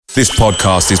This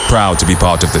podcast is proud to be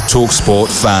part of the TalkSport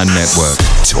Fan Network.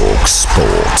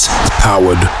 TalkSport.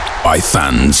 Powered by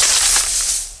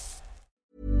fans.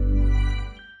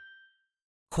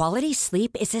 Quality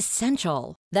sleep is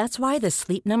essential. That's why the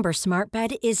Sleep Number Smart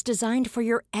Bed is designed for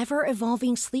your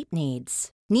ever-evolving sleep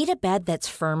needs. Need a bed that's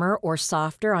firmer or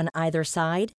softer on either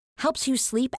side? Helps you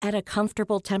sleep at a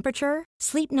comfortable temperature?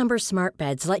 Sleep Number Smart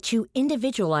Beds let you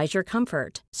individualize your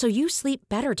comfort, so you sleep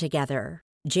better together.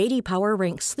 J.D. Power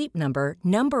ranks Sleep Number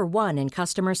number 1 in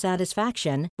customer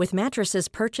satisfaction with mattresses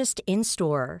purchased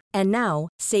in-store. And now,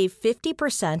 save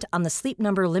 50% on the Sleep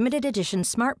Number Limited Edition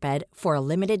Smart Bed for a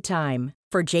limited time.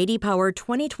 For J.D. Power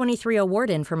 2023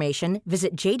 award information,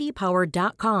 visit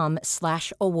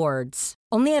jdpower.com/awards.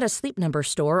 Only at a Sleep Number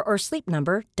store or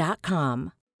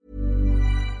sleepnumber.com.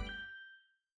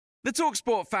 The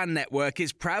TalkSport Fan Network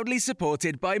is proudly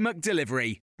supported by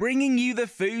McDelivery, bringing you the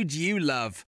food you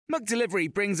love.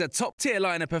 McDelivery brings a top-tier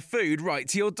lineup of food right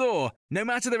to your door. No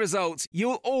matter the result,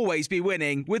 you'll always be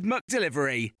winning with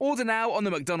McDelivery. Order now on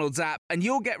the McDonald's app and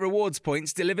you'll get rewards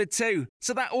points delivered too.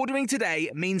 So that ordering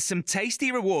today means some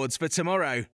tasty rewards for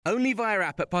tomorrow. Only via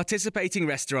app at participating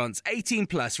restaurants. 18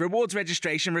 plus. Rewards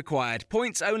registration required.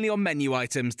 Points only on menu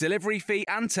items. Delivery fee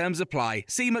and terms apply.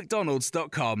 See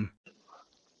mcdonalds.com.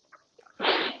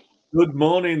 Good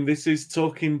morning. This is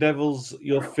Talking Devils,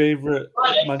 your favourite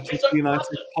Manchester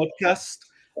United podcast.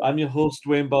 I'm your host,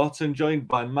 Wayne Barton, joined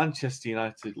by Manchester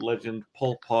United legend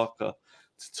Paul Parker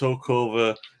to talk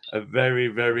over a very,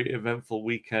 very eventful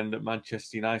weekend at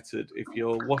Manchester United. If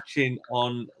you're watching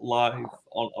on live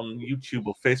on YouTube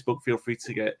or Facebook, feel free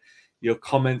to get your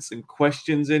comments and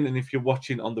questions in. And if you're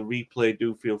watching on the replay,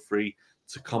 do feel free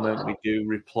to comment. We do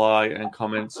reply and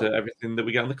comment to everything that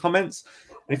we get in the comments.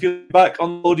 And if you're back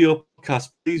on the audio podcast,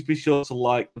 please be sure to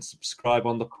like and subscribe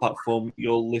on the platform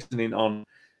you're listening on.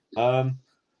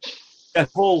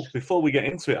 Paul, before we get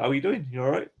into it, how are you doing? You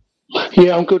all right?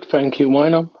 Yeah, I'm good, thank you,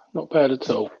 Wayne. I'm not bad at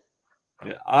all.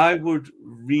 Yeah, I would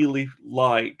really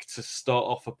like to start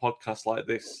off a podcast like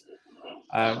this.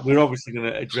 We're obviously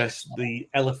going to address the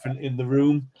elephant in the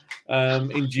room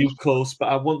in due course, but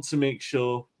I want to make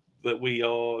sure that we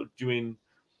are doing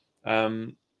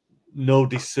no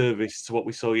disservice to what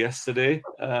we saw yesterday.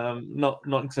 Not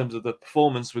in terms of the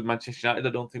performance with Manchester United.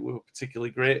 I don't think we were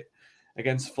particularly great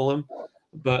against Fulham,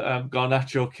 but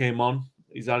Garnacho came on.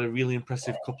 He's had a really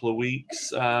impressive couple of weeks.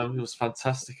 He was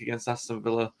fantastic against Aston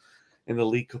Villa in the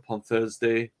League Cup on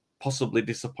Thursday. Possibly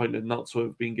disappointed not to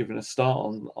have been given a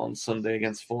start on Sunday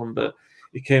against Fulham, but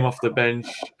he came off the bench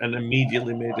and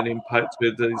immediately made an impact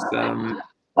with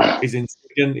his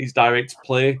instinct, his direct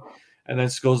play, and then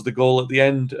scores the goal at the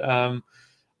end.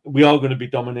 We are going to be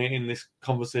dominating this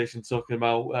conversation talking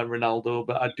about Ronaldo,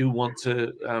 but I do want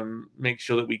to make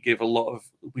sure that we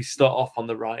start off on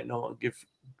the right note and give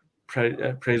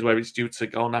praise where it's due to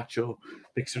Garnacho,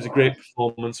 because it was a great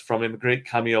performance from him, a great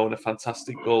cameo and a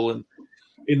fantastic goal. And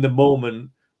in the moment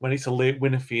when it's a late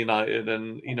winner for United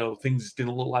and things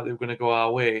didn't look like they were going to go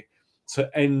our way,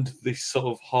 to end this sort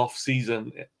of half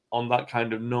season on that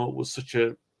kind of note was such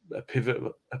a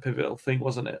pivotal thing,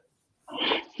 wasn't it?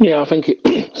 Yeah, I think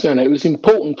it was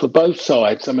important for both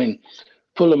sides. I mean,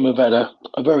 Fulham have had a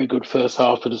very good first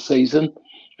half of the season,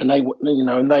 and they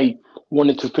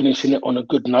wanted to finish in it on a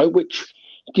good note, which,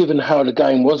 given how the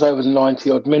game was over the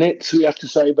 90 odd minutes, we have to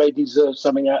say they deserve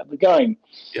something out of the game.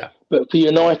 Yeah. But for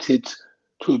United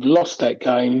to have lost that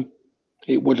game,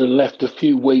 it would have left a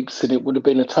few weeks, and it would have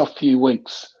been a tough few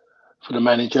weeks for the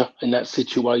manager in that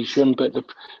situation. But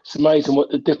it's amazing what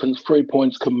the difference 3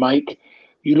 points can make.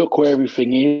 You look where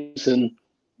everything is, and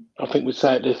I think we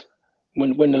say it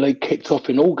when the league kicked off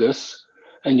in August,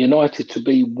 and United to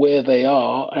be where they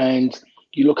are, and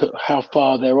you look at how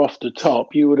far they're off the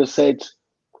top, you would have said,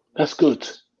 that's good.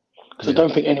 Because I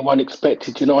don't think anyone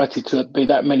expected United to be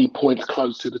that many points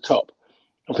close to the top.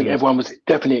 I think everyone was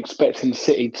definitely expecting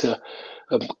City to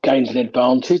have gained an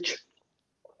advantage.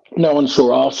 No one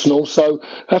saw Arsenal, so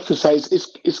I have to say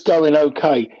it's going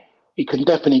okay. It can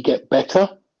definitely get better,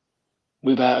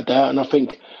 without a doubt. And I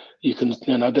think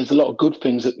there's a lot of good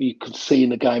things that you could see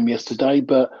in the game yesterday,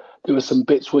 but there were some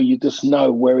bits where you just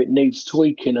know where it needs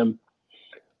tweaking. And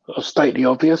I'll state the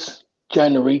obvious: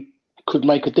 January could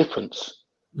make a difference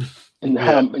in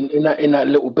that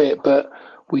little bit, but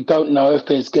we don't know if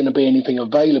there's going to be anything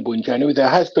available in January. There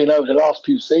has been over the last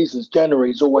few seasons.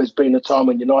 January's always been a time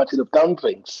when United have done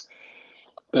things,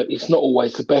 but it's not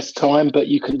always the best time. But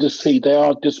you can just see they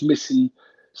are just missing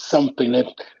something. I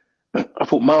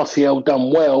thought Martial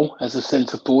done well as a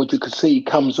centre forward. You can see he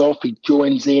comes off, he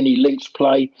joins in, he links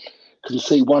play. You can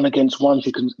see 1 against 1.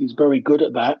 He's very good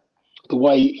at that. The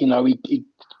way he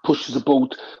pushes the ball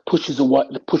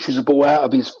out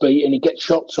of his feet, and he gets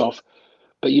shots off.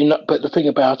 But but the thing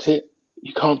about it,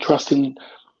 you can't trust him,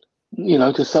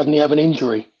 to suddenly have an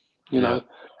injury,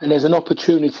 And there's an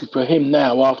opportunity for him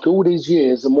now, after all these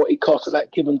years and what he cost at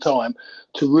that given time,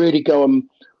 to really go and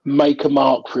make a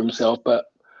mark for himself. But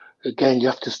again, you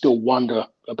have to still wonder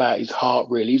about his heart,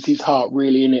 really. Is his heart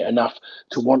really in it enough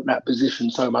to want that position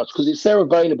so much? Because it's there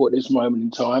available at this moment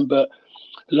in time, but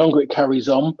the longer it carries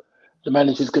on, the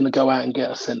manager's going to go out and get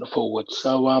a centre forward.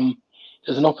 So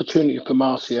there's an opportunity for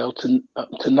Martial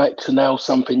to nail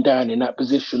something down in that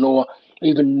position, or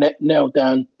even nail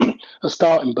down a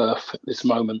starting berth at this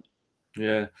moment.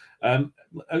 Yeah.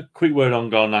 A quick word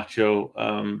on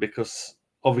Garnacho, because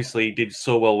obviously he did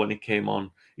so well when he came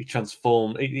on. He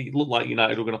transformed. It looked like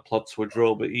United were going to plod to a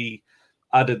draw, but he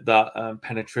added that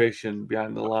penetration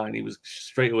behind the line. He was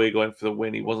straight away going for the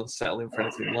win. He wasn't settling for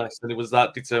anything less. And it was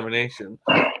that determination,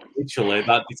 literally,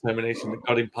 that determination that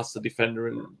got him past the defender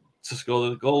and to score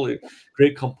the goal.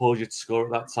 Great composure to score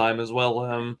at that time as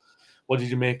well. What did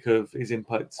you make of his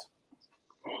impact?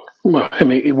 Well, I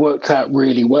mean, it worked out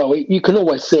really well. You can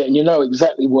always see it, and you know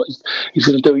exactly what he's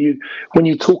going to do. When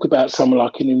you talk about someone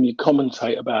like him and you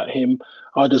commentate about him,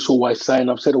 I just always say, and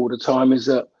I've said all the time, is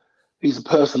that he's a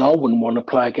person I wouldn't want to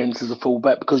play against as a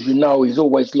fullback, because he's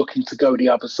always looking to go the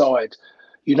other side.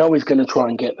 He's going to try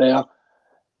and get there.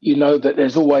 That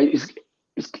there's always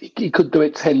he could do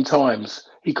it 10 times.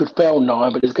 He could fail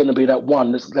 9, but there's going to be that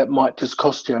one that might just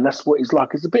cost you, and that's what he's like.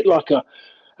 It's a bit like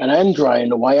an Andre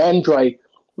in a way. Andre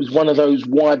was one of those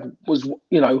one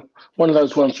of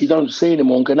those ones you don't see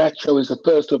anymore. Garnacho is the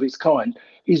first of its kind.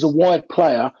 He's a wide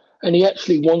player, and he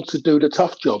actually wants to do the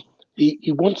tough job.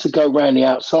 He wants to go around the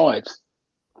outside.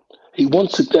 He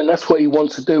wants to, and that's what he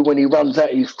wants to do when he runs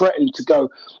out. He's threatened to go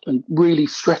and really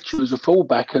stretch you as a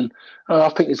fullback, and I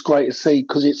think it's great to see,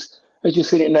 because it's, as you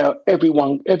see it now,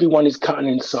 everyone is cutting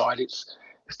inside. It's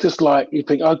just like you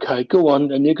think, okay, go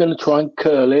on, and you're going to try and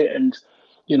curl it, and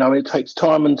it takes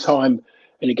time and time.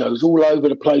 And it goes all over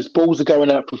the place. Balls are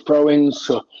going out for throw-ins,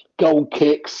 goal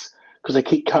kicks, because they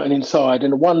keep cutting inside.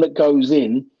 And the one that goes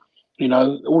in,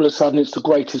 all of a sudden it's the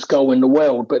greatest goal in the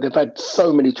world. But they've had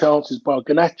so many chances. But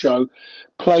Garnacho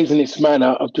plays in this manner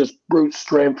of just brute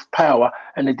strength, power,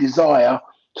 and a desire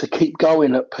to keep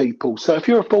going at people. So if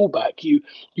you're a fullback, you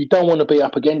don't want to be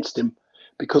up against him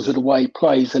because of the way he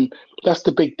plays. And that's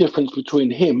the big difference between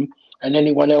him and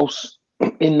anyone else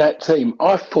in that team.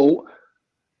 I thought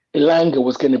Elanga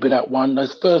was going to be that one.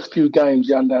 Those first few games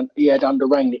he had under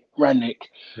Rangnick.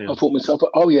 Yeah. I thought to myself,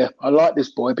 oh yeah, I like this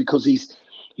boy, because he's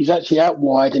actually out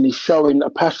wide and he's showing a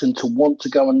passion to want to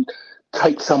go and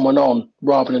take someone on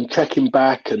rather than checking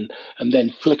back and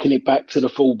then flicking it back to the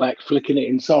fullback, flicking it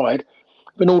inside.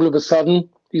 Then all of a sudden,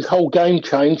 his whole game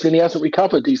changed and he hasn't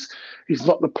recovered. He's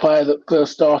not the player that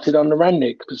first started under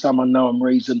Rangnick for some unknown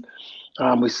reason.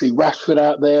 We see Rashford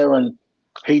out there, and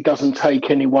he doesn't take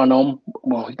anyone on.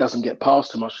 Well, he doesn't get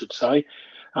past them, I should say.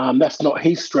 That's not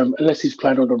his strength, unless he's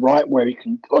playing on the right,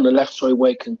 on the left, where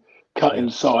he can cut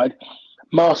inside.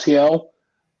 Martial,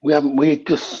 we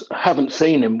just haven't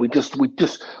seen him. We just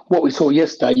what we saw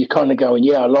yesterday. You're kind of going,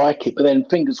 yeah, I like it, but then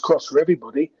fingers crossed for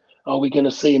everybody. Are we going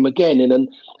to see him again in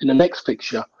the next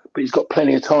fixture? But he's got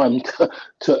plenty of time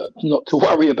to not to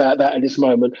worry about that at this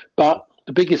moment. But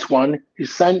the biggest one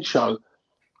is Sancho.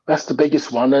 That's the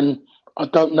biggest one, and I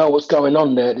don't know what's going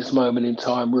on there at this moment in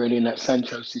time, really, in that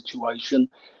Sancho situation.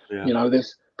 Yeah.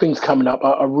 There's things coming up.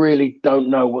 I really don't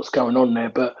know what's going on there,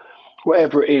 but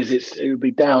whatever it is, it would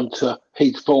be down to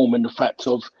his form and the fact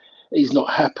of he's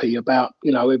not happy about,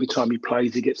 every time he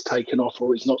plays, he gets taken off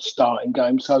or he's not starting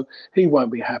games, so he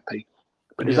won't be happy.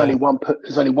 But there's only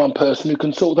one person who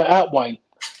can sort that out, Wayne,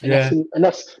 and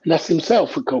that's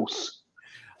himself, of course.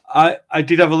 I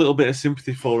did have a little bit of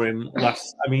sympathy for him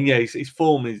last. I mean, yeah, his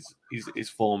form is his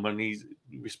form, and he's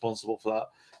responsible for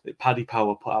that. Paddy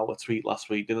Power put out a tweet last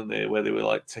week, didn't they, where they were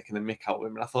like taking the mick out of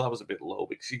him, and I thought that was a bit low,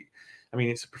 because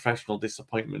it's a professional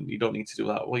disappointment. You don't need to do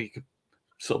that. Well, you could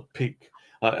sort of pick.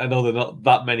 I know there are not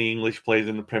that many English players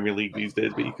in the Premier League these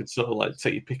days, but you could sort of like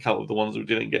take your pick out of the ones who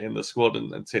didn't get in the squad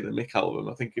and take the mick out of them.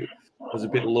 I think it was a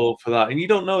bit low for that. And you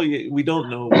don't know. We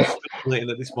don't know. We're speculating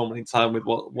at this moment in time with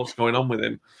what's going on with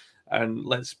him. And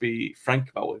let's be frank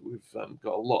about it. We've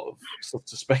got a lot of stuff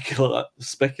to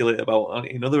speculate about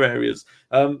in other areas.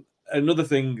 Another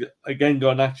thing, again,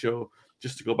 Garnacho,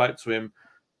 just to go back to him,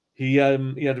 he had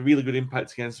a really good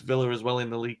impact against Villa as well in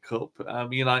the League Cup.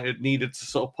 United needed to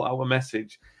sort of put out a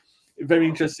message. Very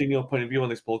interesting, your point of view on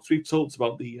this, Paul, because we've talked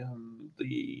about the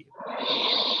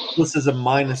pluses and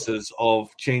minuses of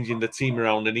changing the team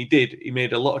around, and he did. He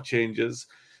made a lot of changes.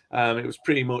 It was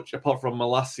pretty much, apart from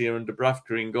Malacia and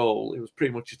Dubravka in goal, it was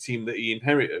pretty much a team that he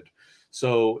inherited.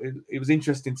 So it was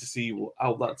interesting to see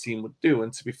how that team would do.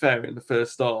 And to be fair, in the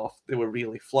first half, they were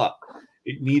really flat.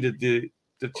 It needed the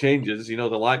changes, the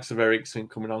likes of Eriksen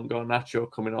coming on,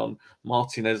 Garnacho coming on,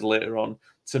 Martinez later on,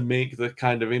 to make the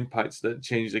kind of impacts that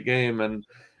change the game. And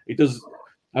it does.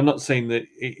 I'm not saying that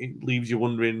it leaves you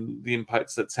wondering the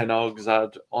impacts that Ten Hag's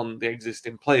had on the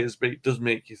existing players, but it does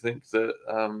make you think that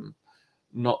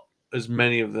not as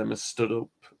many of them have stood up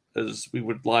as we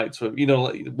would like to.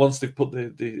 Once they've put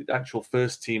the actual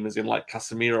first team, as in like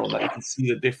Casemiro on that, you can see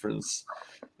the difference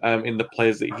in the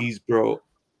players that he's brought.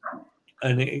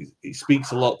 And it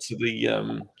speaks a lot to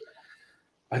the...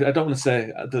 I don't want to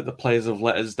say that the players have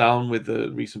let us down with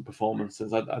the recent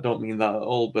performances. I don't mean that at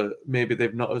all, but maybe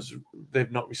they've not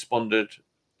responded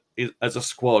as a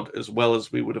squad as well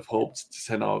as we would have hoped to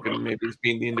Ten Hag, and maybe it's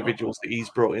been the individuals that he's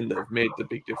brought in that have made the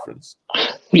big difference.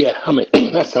 Yeah, I mean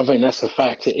that's a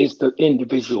fact. It is the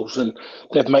individuals, and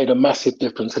they've made a massive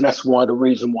difference, and that's why the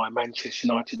reason why Manchester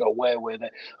United are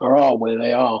where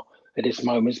they are at this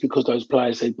moment is because those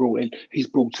players he's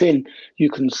brought in. You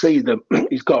can see them.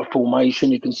 He's got a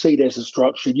formation. You can see there's a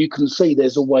structure. You can see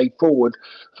there's a way forward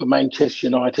for Manchester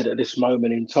United at this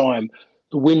moment in time.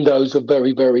 The windows are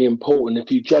very, very important.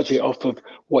 If you judge it off of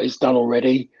what he's done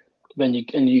already, then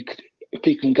if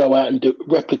he can go out and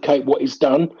replicate what he's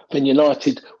done, then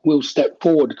United will step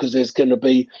forward, because there's going to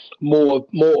be more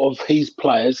of his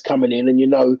players coming in, and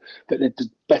that there's a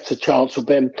better chance of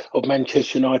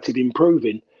Manchester United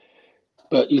improving.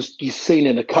 But you've seen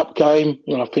in a cup game,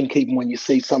 and I think even when you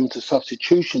see some of the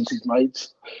substitutions he's made,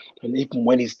 and even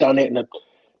when he's done it, and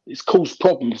it's caused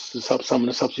problems to some of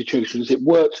the substitutions. It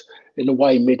worked in a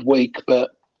way midweek,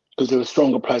 but because there were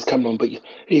stronger players coming on. But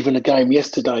even the game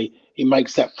yesterday, he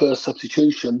makes that first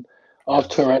substitution. Our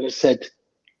Tirana said,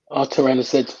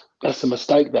 that's a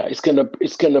mistake. That it's gonna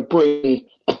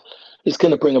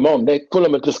bring them on.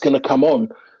 Fulham are just gonna come on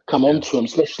to him,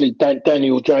 especially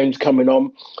Daniel James coming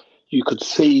on. You could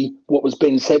see what was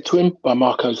being said to him by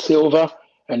Marco Silva,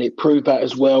 and it proved that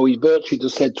as well. He virtually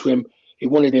just said to him, he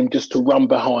wanted him just to run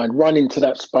into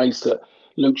that space that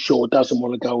Luke Shaw doesn't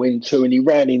want to go into, and he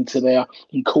ran into there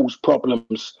and caused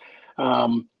problems.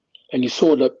 And you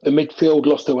saw that the midfield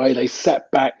lost their way. They sat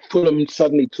back. Fulham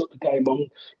suddenly took the game on,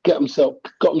 got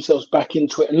themselves back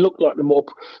into it, and looked like the more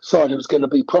side that was going to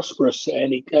be prosperous at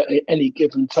any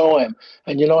given time.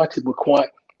 And United were quite,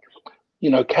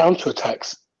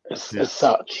 counter-attacks as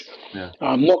such. Yeah.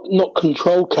 Not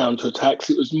controlled counter-attacks.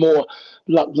 It was more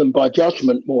luck than by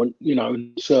judgment, more,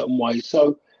 in a certain way.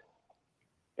 So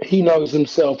he knows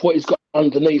himself what he's got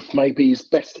underneath. Maybe his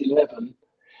best 11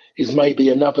 is maybe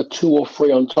another 2 or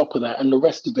 3 on top of that, and the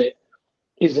rest of it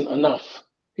isn't enough.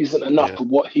 For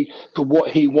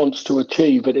what he wants to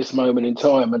achieve at this moment in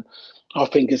time. And I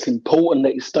think it's important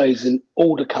that he stays in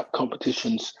all the cup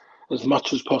competitions as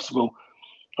much as possible.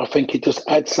 I think it just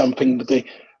adds something with the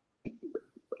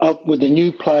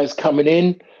new players coming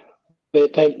in.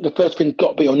 The first thing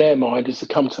got to be on their mind is to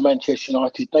come to Manchester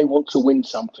United. They want to win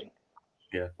something.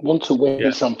 Yeah. Want to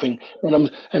win something,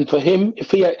 and for him,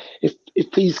 if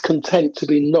he's content to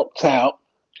be knocked out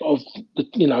of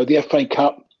the FA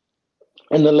Cup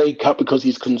and the League Cup because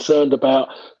he's concerned about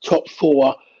top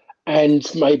 4 and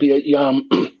maybe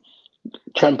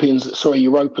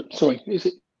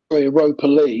Europa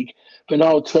League, then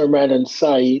I'll turn around and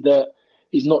say that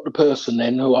he's not the person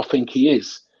then who I think he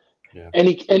is. Yeah.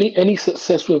 Any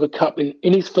success with a cup in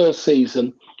his first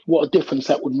season, what a difference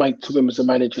that would make to him as a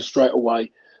manager straight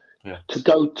away. Yeah. To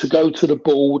go to the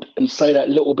board and say that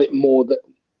little bit more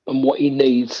and what he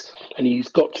needs, and he's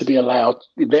got to be allowed.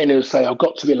 Then he'll say, "I've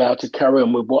got to be allowed to carry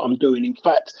on with what I'm doing. In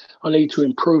fact, I need to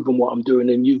improve on what I'm doing,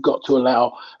 and you've got to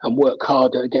allow and work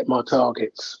harder to get my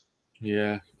targets."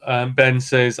 Yeah. Ben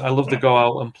says, I love the go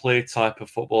out and play type of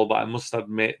football, but I must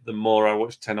admit, the more I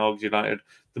watch Ten Hag United,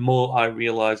 the more I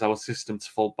realise our system to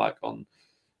fall back on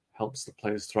helps the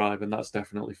players thrive. And that's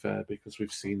definitely fair, because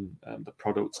we've seen the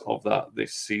products of that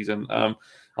this season.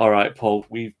 All right, Paul,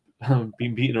 we've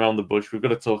been beating around the bush. We've got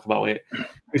to talk about it.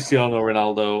 Cristiano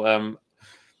Ronaldo.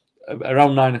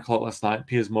 Around 9 o'clock last night,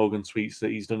 Piers Morgan tweets that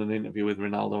he's done an interview with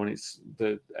Ronaldo, and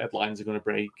the headlines are going to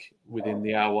break within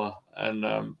the hour, and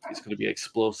it's going to be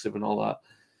explosive and all that.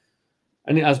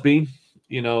 And it has been,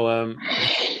 to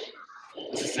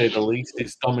say the least.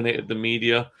 It's dominated the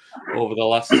media over the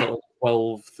last sort of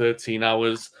 12, 13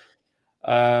 hours.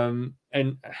 And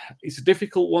it's a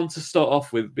difficult one to start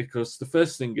off with, because the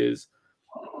first thing is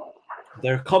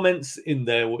there are comments in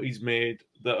there what he's made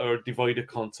that are devoid of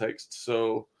context.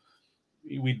 So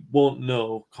we won't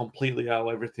know completely how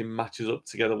everything matches up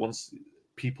together once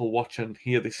people watch and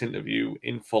hear this interview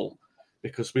in full,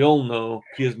 because we all know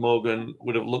Piers Morgan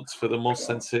would have looked for the most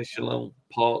sensational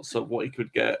parts of what he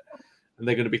could get, and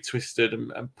they're going to be twisted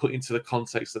and put into the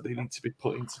context that they need to be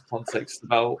put into context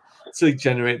about to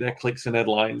generate their clicks and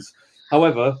headlines.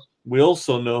 However, we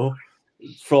also know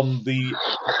from the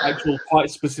actual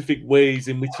quite specific ways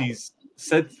in which he's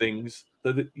said things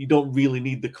that you don't really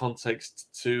need the context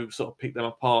to sort of pick them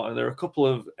apart. And there are a couple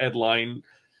of headline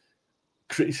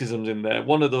criticisms in there.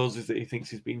 One of those is that he thinks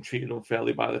he's being treated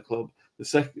unfairly by the club. The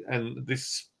second, and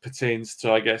this pertains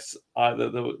to, I guess, either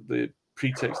the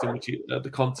pretext in which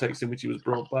the context in which he was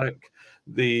brought back,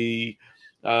 the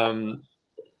idea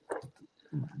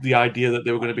that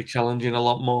they were going to be challenging a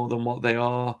lot more than what they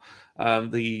are,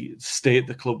 the state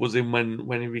the club was in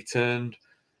when he returned,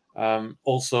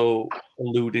 also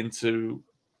alluding to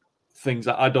things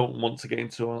that I don't want to get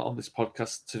into on this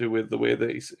podcast to do with the way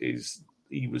that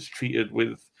he was treated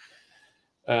with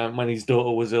when his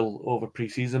daughter was ill over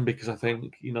pre-season, because I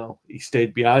think, he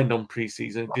stayed behind on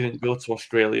pre-season, didn't go to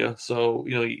Australia. So,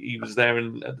 he was there,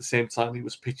 and at the same time he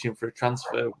was pitching for a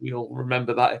transfer. We all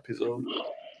remember that episode.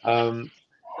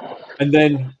 And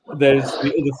then there's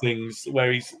the other things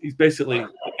where he's basically,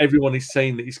 everyone is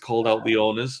saying that he's called out the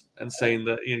owners and saying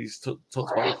that he's talked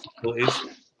about the facilities.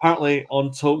 Apparently on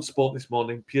TalkSport this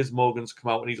morning, Piers Morgan's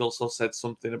come out and he's also said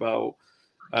something about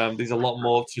there's a lot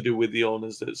more to do with the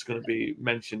owners that's going to be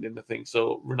mentioned in the thing.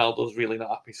 So Ronaldo's really not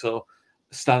happy. So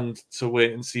stand to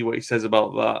wait and see what he says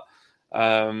about that.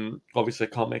 Obviously, I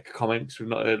can't make a comment because we've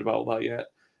not heard about that yet.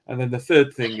 And then the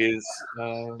third thing is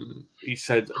he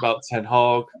said about Ten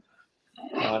Hag,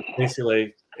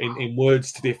 basically in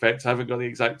words to the effect, I haven't got the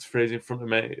exact phrase in front of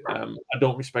me, I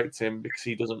don't respect him because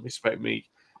he doesn't respect me.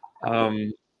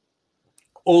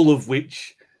 All of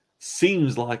which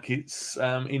seems like it's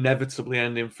inevitably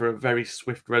ending for a very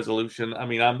swift resolution. I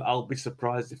mean, I'll be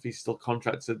surprised if he's still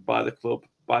contracted by the club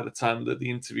by the time that the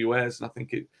interview airs. And I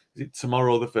think is it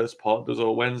tomorrow the first part does,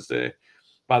 or Wednesday.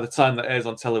 By the time that airs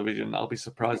on television, I'll be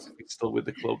surprised if he's still with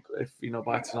the club. If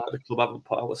by tonight the club haven't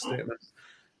put out a statement.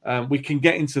 We can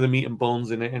get into the meat and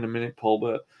bones in a minute, Paul.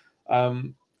 But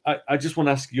I just want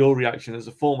to ask your reaction as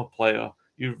a former player.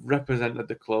 You've represented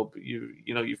the club.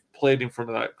 You've played in front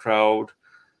of that crowd.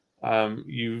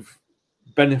 You've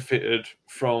benefited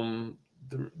from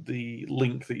the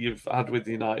link that you've had with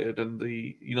United and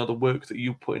the work that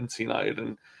you put into United,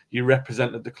 and you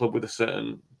represented the club with a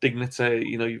certain dignity.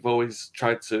 You've always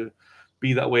tried to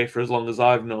be that way for as long as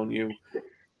I've known you.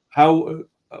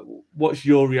 What's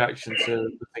your reaction to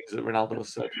the things that Ronaldo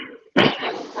has said?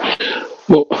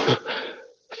 Well,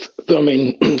 I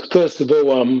mean, first of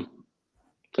all,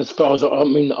 as far as I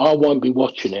won't be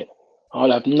watching it.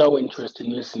 I'll have no interest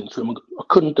in listening to him. I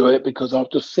couldn't do it because I'll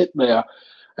just sit there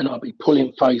and I'll be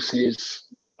pulling faces,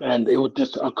 and it would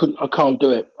just I can't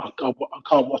do it. I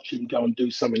can't watch him go and do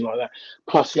something like that.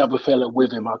 Plus the other fella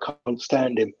with him, I can't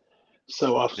stand him,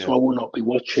 so I will not be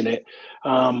watching it.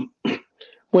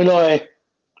 When I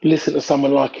listen to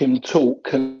someone like him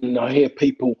talk, and I hear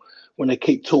people when they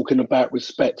keep talking about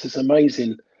respect, it's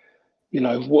amazing.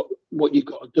 What you've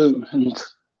got to do, and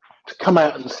to come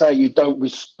out and say you don't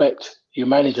respect your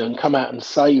manager and come out and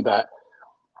say that,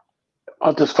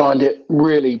 I just find it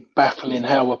really baffling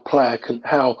how a player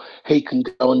how he can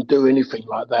go and do anything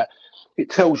like that. It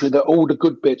tells you that all the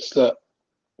good bits that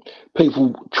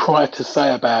people try to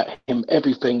say about him,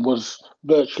 everything was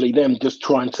virtually them just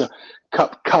trying to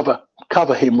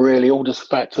cover him, really. All this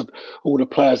fact of all the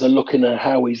players are looking at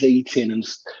how he's eating and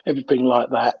everything like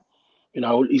that.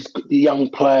 The young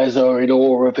players are in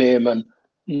awe of him, and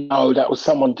no, that was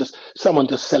someone just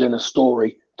selling a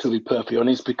story, to be perfectly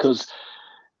honest, because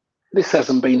this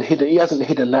hasn't been hidden. He hasn't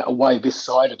hidden that away, this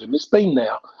side of him. It's been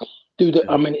there.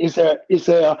 I mean, is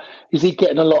he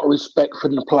getting a lot of respect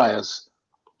from the players?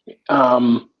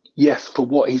 Yes, for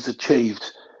what he's achieved.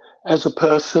 As a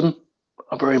person,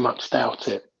 I very much doubt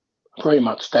it.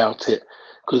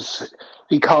 Because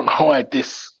he can't hide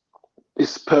this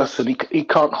person. He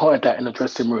can't hide that in the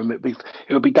dressing room.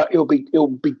 It'll be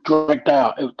dragged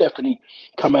out. It'll definitely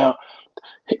come out.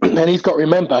 And he's got to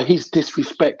remember, he's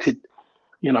disrespected,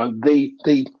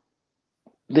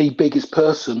 the biggest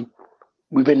person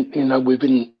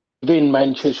within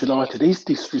Manchester United. He's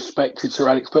disrespected Sir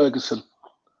Alex Ferguson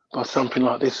by something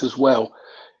like this as well,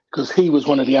 because he was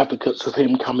one of the advocates of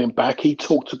him coming back.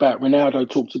 Ronaldo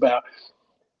talked about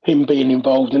him being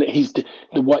involved in it. He's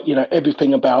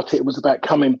everything about it was about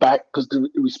coming back because the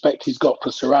respect he's got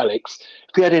for Sir Alex.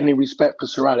 If he had any respect for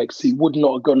Sir Alex, he would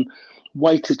not have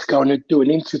waited to go and do an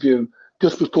interview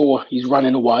just before he's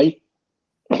going away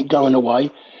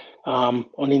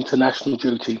on international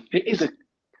duty.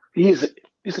 He is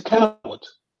He's a coward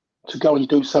to go and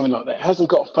do something like that. Hasn't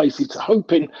got to face it,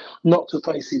 hoping not to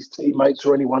face his teammates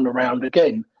or anyone around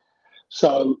again.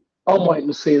 So I'm waiting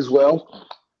to see as well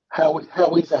how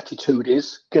his attitude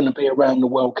is going to be around the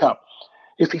World Cup.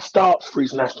 If he starts for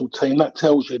his national team, that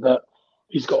tells you that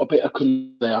he's got a bit of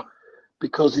concern there,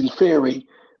 because in theory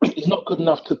he's not good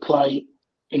enough to play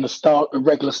in a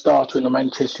regular starter in a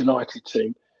Manchester United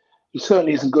team. He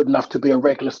certainly isn't good enough to be a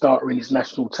regular starter in his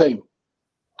national team.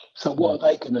 So what are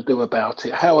they going to do about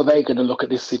it? How are they going to look at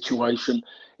this situation?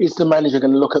 Is the manager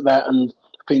going to look at that and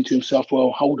think to himself,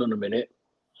 well, hold on a minute,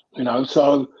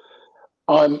 So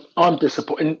I'm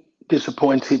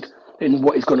disappointed in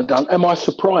what he's going to do. Am I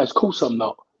surprised? Of course I'm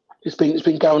not. It's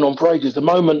been going on for ages. The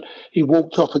moment he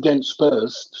walked off against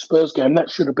Spurs, the Spurs game, that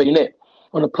should have been it.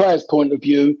 On a player's point of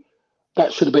view,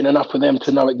 that should have been enough for them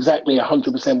to know exactly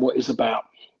 100% what it's about.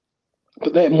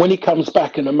 But then when he comes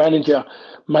back and the manager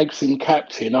makes him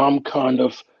captain, I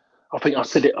think I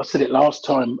said it last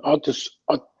time. I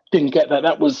didn't get that.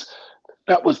 That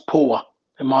was poor,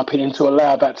 in my opinion, to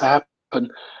allow that to happen.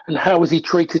 And how was he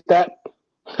treated that?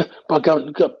 by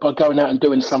going out and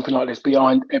doing something like this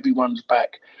behind everyone's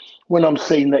back. When I'm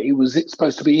seeing that he was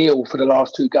supposed to be ill for the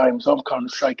last two games, I'm kind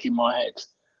of shaking my head,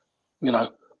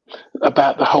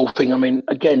 about the whole thing. I mean,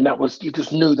 again, you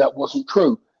just knew that wasn't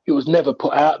true. It was never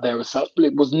put out there as such, but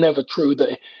it was never true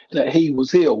that he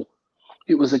was ill.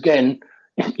 It was, again,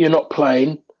 you're not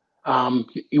playing,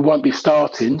 you won't be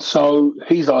starting. So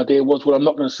his idea was, well, I'm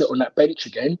not going to sit on that bench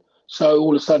again. So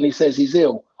all of a sudden he says he's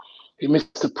ill. He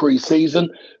missed the pre-season.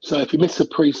 So if you miss the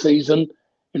pre-season,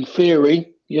 in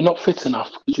theory, you're not fit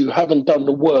enough because you haven't done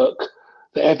the work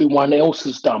that everyone else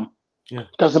has done. Yeah.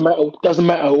 Doesn't matter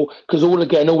because all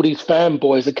these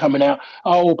fanboys are coming out.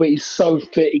 Oh, but he's so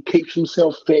fit. He keeps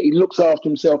himself fit. He looks after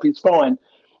himself. He's fine.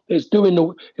 It's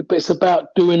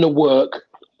about doing the work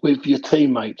with your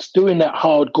teammates, doing that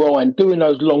hard grind, doing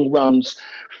those long runs,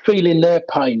 feeling their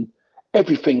pain.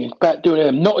 Everything is about doing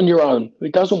them, not on your own.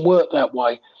 It doesn't work that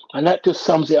way, and that just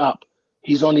sums it up.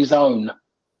 He's on his own.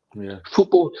 Yeah.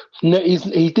 Football.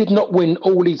 He did not win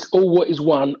all what he's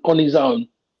won on his own.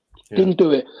 Yeah. Didn't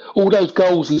do it. All those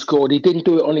goals he scored, he didn't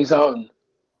do it on his own.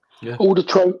 Yeah. All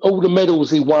the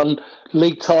medals he won,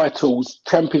 league titles,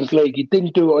 Champions League, he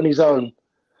didn't do it on his own.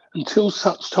 Until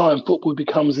such time football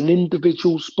becomes an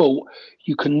individual sport,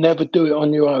 you can never do it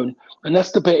on your own. And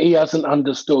that's the bit he hasn't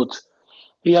understood.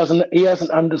 He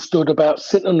hasn't understood about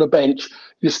sitting on the bench.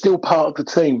 You're still part of the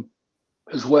team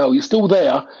as well. You're still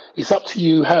there. It's up to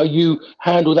you how you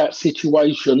handle that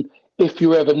situation if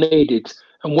you're ever needed.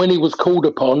 And when he was called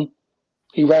upon,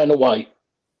 he ran away.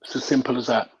 It's as simple as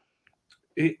that.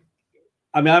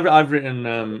 I've written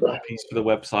a piece for the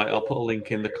website. I'll put a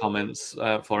link in the comments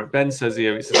for it. Ben says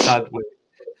here it's a sad way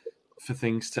for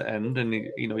things to end, and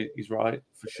he's right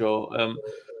for sure.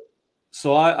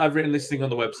 So I've written this thing on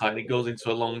the website, and it goes into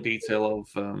a long detail of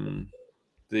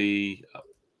we've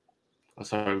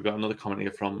got another comment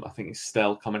here from, I think it's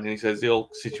Stel commenting. He says the whole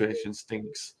situation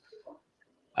stinks.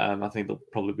 I think there'll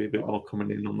probably be a bit more coming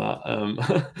in on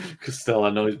that because Stel, I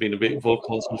know, has been a bit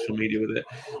vocal on social media with it.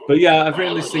 But yeah, I've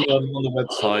written this thing on the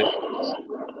website,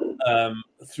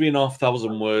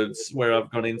 3,500 words, where I've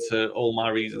gone into all my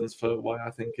reasons for why I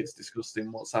think it's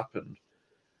disgusting what's happened.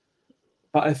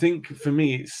 But I think for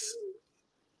me, it's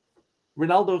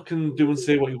Ronaldo can do and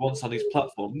say what he wants on his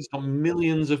platform. He's got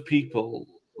millions of people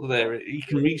there. He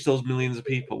can reach those millions of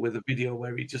people with a video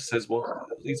where he just says what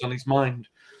is on his mind.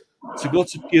 To go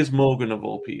to Piers Morgan, of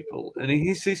all people, and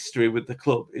his history with the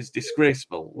club is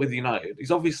disgraceful with United.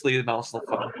 He's obviously an Arsenal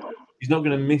fan. He's not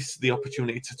going to miss the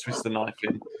opportunity to twist the knife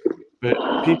in.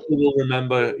 But people will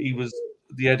remember he was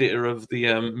the editor of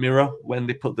the Mirror when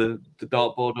they put the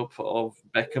dartboard up of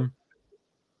Beckham.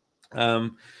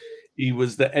 He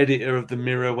was the editor of the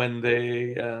Mirror when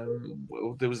there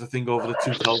was a thing over the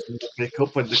 2000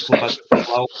 breakup when the club had to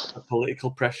pull out the political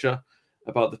pressure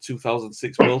about the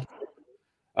 2006 World Cup.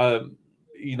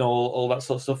 All that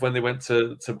sort of stuff when they went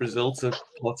to Brazil to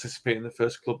participate in the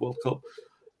first Club World Cup.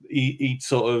 He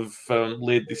sort of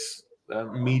laid this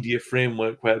media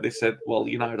framework where they said, well,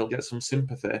 United will get some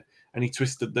sympathy. And he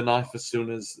twisted the knife as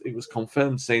soon as it was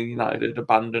confirmed, saying United had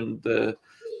abandoned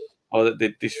or that they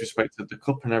disrespected the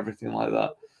cup and everything like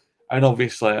that. And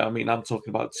obviously, I mean, I'm talking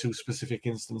about two specific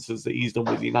instances that he's done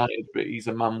with United, but he's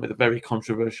a man with a very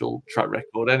controversial track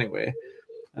record anyway.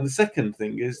 And the second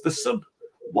thing is the Sun.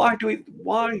 Why do it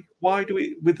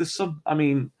with the Sun? I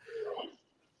mean,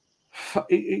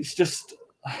 it's just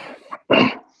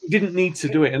he didn't need to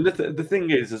do it. And the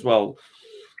thing is as well,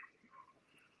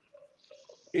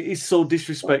 it is so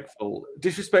disrespectful to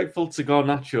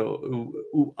Garnacho,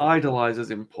 who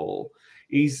idolizes him, Paul.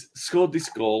 He's scored this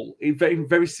goal in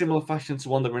very similar fashion to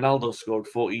one that Ronaldo scored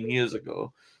 14 years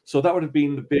ago. So that would have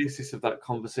been the basis of that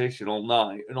conversation all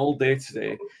night and all day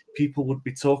today. People would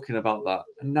be talking about that,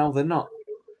 and now they're not.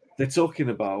 They're talking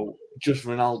about just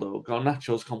Ronaldo.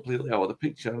 Garnacho's completely out of the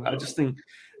picture. And I just think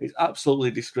it's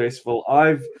absolutely disgraceful.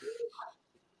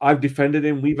 I've defended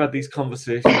him. We've had these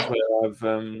conversations where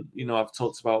I've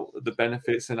talked about the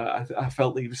benefits, and I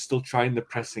felt that he was still trying the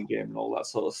pressing game and all that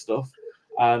sort of stuff.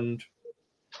 And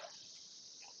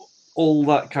all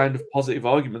that kind of positive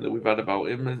argument that we've had about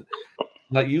him, and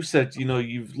like you said,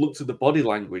 you've looked at the body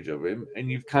language of him and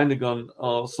you've kind of gone,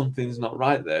 oh, something's not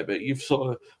right there. But you've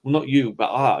sort of, well, not you, but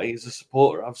I, as a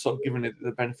supporter, I've sort of given it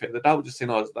the benefit of the doubt, just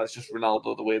saying, oh, that's just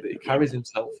Ronaldo, the way that he carries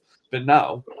himself. But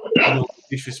now,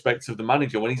 disrespect of the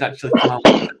manager, when he's actually come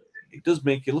out, it does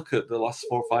make you look at the last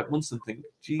 4 or 5 months and think,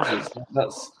 Jesus,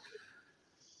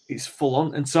 it's full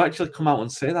on. And to actually come out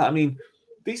and say that, I mean,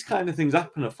 these kind of things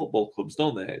happen at football clubs,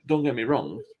 don't they? Don't get me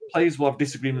wrong. Players will have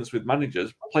disagreements with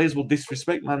managers. Players will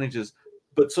disrespect managers.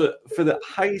 But for the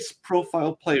highest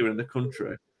profile player in the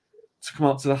country to come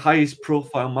out to the highest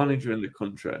profile manager in the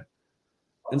country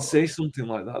and say something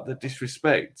like that, the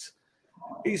disrespect,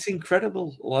 it's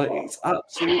incredible. Like, it's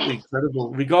absolutely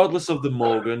incredible. Regardless of the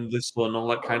Morgan, the son, all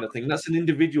that kind of thing. That's an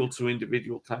individual to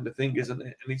individual kind of thing, isn't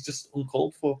it? And it's just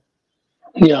uncalled for.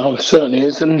 Yeah, it certainly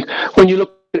is. And when you look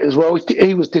at it as well,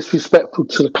 he was disrespectful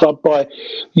to the club by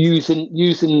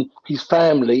using his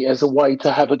family as a way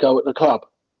to have a go at the club.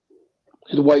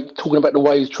 Talking about the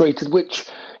way he's treated, which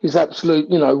is absolute,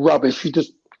 rubbish.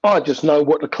 I just know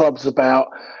what the club's about,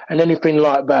 and anything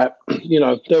like that,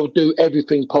 they'll do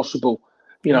everything possible.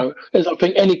 As I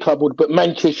think any club would, but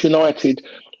Manchester United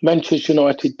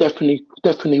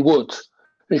definitely would.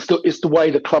 It's the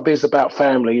way the club is about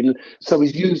family, and so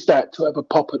he's used that to have a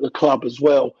pop at the club as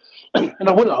well. And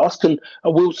I will ask, and I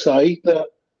will say that,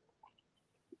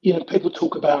 people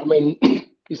talk about. I mean,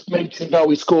 it's mentioned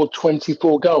he scored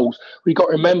 24 goals. We've got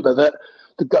to remember that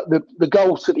the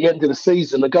goals at the end of the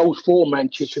season, the goals for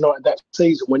Manchester United that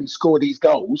season when he scored these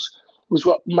goals was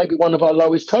maybe one of our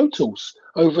lowest totals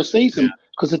over a season,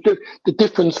 because the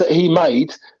difference that he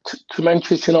made to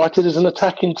Manchester United as an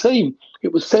attacking team.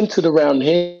 It was centred around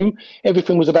him.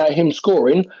 Everything was about him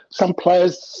scoring. Some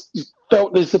players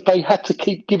felt as if they had to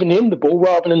keep giving him the ball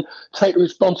rather than take the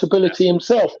responsibility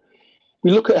himself. We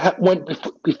look at how it went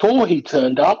before he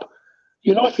turned up.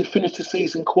 United finished the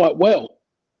season quite well.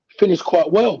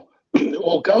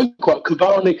 Or going quite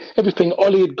Cavani, everything.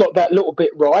 Ollie had got that little bit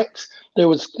right. There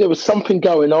was something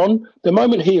going on. The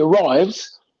moment he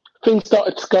arrives, things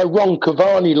started to go wrong.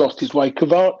 Cavani lost his way.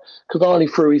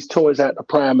 Cavani threw his toys out the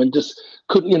pram and just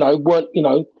couldn't,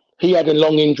 he had a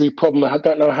long injury problem. I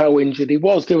don't know how injured he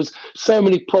was. There was so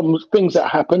many problems, things that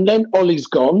happened. Then Ollie's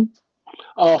gone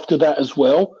after that as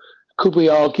well. Could we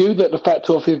argue that the fact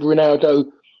of if Ronaldo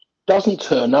doesn't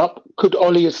turn up, could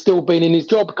Ollie have still been in his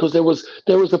job? Because there was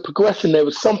a progression. There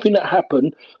was something that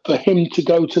happened for him to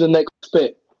go to the next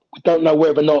bit. We don't know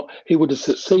whether or not he would have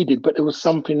succeeded, but there was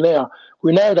something there.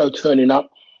 Ronaldo turning up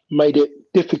made it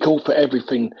difficult for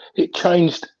everything. It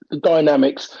changed the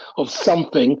dynamics of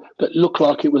something that looked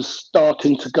like it was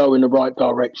starting to go in the right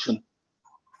direction.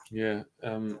 Yeah,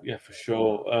 for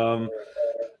sure.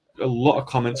 A lot of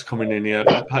comments coming in here.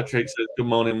 Patrick says, good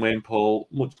morning, Wayne Paul.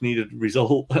 Much needed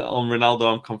result on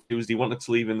Ronaldo. I'm confused. He wanted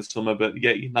to leave in the summer, but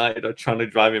yet United are trying to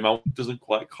drive him out. It doesn't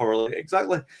quite correlate.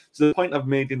 Exactly. So the point I've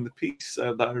made in the piece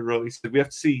that I wrote, he said, we have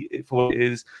to see it for what it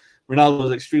is. Ronaldo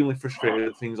is extremely frustrated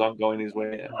that things aren't going his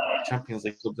way. And Champions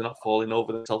League clubs are not falling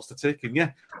over themselves to take him.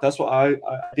 Yeah, that's what I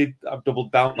did. I've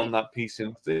doubled down on that piece.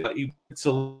 And he wanted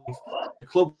to leave the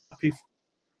club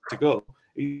to go.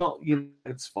 It's not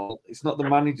United's fault. It's not the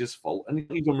manager's fault, and it's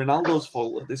not even Ronaldo's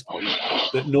fault at this point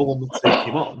that no one would take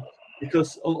him on,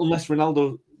 because unless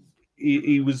Ronaldo,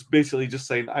 he was basically just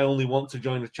saying, "I only want to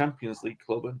join a Champions League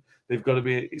club, and it's got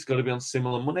to be on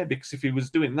similar money." Because if he was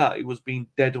doing that, it was being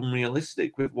dead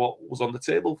unrealistic with what was on the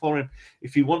table for him.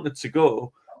 If he wanted to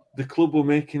go, the club were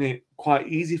making it quite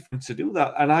easy for him to do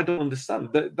that, and I don't understand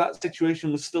that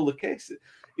situation was still the case.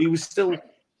 He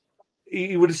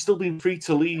would have still been free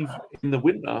to leave in the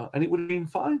winter, and it would have been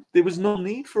fine. There was no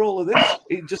need for all of this.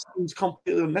 It just seems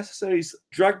completely unnecessary. It's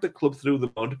dragged the club through the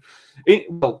mud.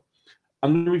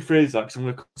 I'm going to rephrase that because I'm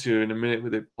going to come to you in a minute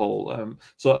with it, Paul.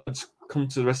 So let's come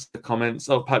to the rest of the comments.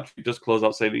 Oh, Patrick just closed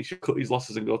out saying he should cut his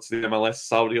losses and go to the MLS,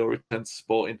 Saudi, or return to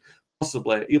Sporting.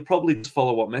 Possibly. He'll probably just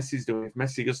follow what Messi's doing. If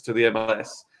Messi goes to the MLS,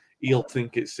 he'll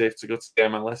think it's safe to go to the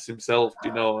MLS himself,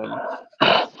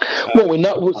 Well, we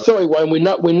know. Sorry, Wayne. We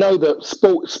know that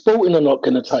Sporting are not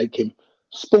going to take him.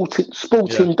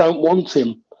 Sporting don't want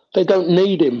him. They don't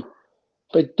need him.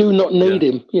 They do not need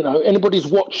him. Anybody's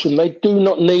watching, they do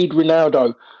not need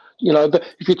Ronaldo.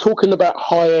 If you're talking about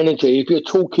high energy, if you're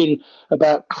talking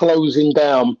about closing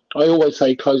down, I always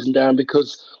say closing down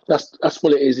because that's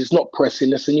what it is. It's not pressing.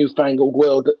 That's a newfangled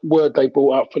word they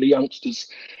brought up for the youngsters.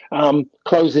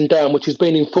 Closing down, which has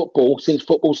been in football since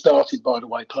football started, by the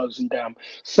way, closing down.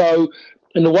 So,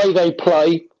 in the way they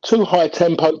play, too high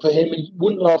tempo for him. He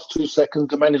wouldn't last 2 seconds.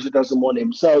 The manager doesn't want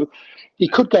him. So, he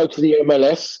could go to the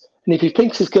MLS. And if he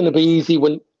thinks it's going to be easy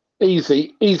in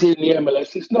the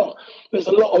MLS, it's not. There's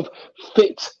a lot of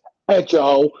fit,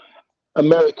 agile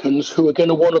Americans who are going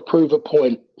to want to prove a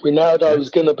point. Ronaldo is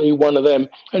going to be one of them.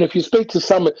 And if you speak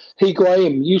to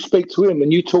Graham, you speak to him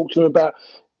and you talk to him about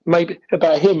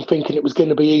him thinking it was going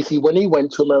to be easy when he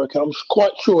went to America. I'm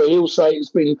quite sure he'll say it's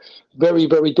been very,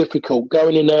 very difficult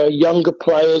going in there. Younger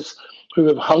players who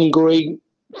are hungry,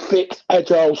 fit,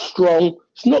 agile, strong.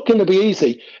 It's not going to be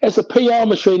easy. As a PR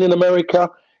machine in America,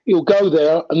 he'll go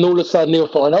there and all of a sudden he'll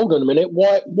find, hold on a minute,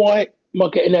 why am I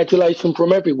getting adulation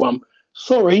from everyone?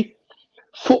 Sorry,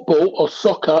 football or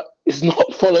soccer is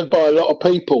not followed by a lot of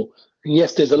people. And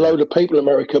yes, there's a load of people in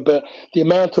America, but the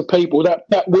amount of people,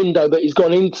 that window that he's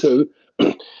gone into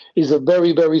is a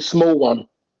very, very small one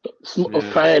of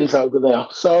fans over there.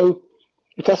 So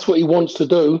if that's what he wants to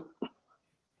do,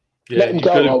 let him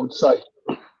go, I would say.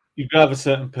 You've got to have a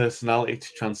certain personality to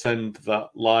transcend that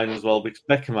line as well, because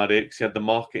Beckham had it because he had the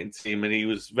marketing team and he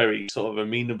was very sort of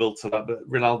amenable to that. But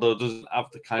Ronaldo doesn't have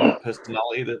the kind of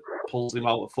personality that pulls him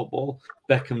out of football.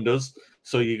 Beckham does.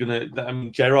 So you're going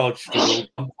to, Gerrard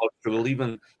struggled,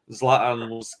 even Zlatan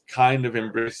was kind of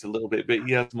embraced a little bit, but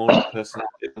he has more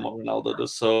personality than what Ronaldo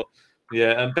does. So,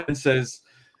 yeah, and Ben says,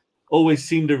 always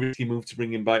seemed a risky move to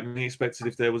bring him back. He expected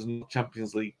if there was no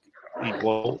Champions League, he'd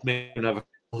won't maybe have a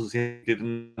he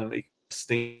didn't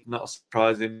not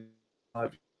surprising.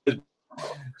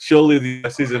 Surely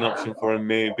this is an option for him.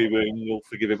 Maybe we'll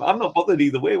forgive him. I'm not bothered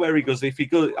either way where he goes. If he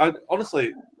goes,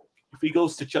 honestly, if he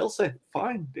goes to Chelsea,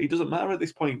 fine. It doesn't matter at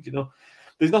this point.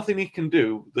 There's nothing he can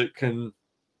do that can.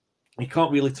 He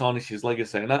can't really tarnish his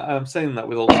legacy, and I'm saying that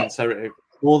with all sincerity.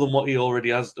 More than what he already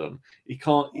has done. He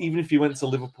can't, even if he went to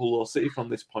Liverpool or City from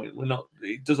this point,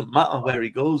 it doesn't matter where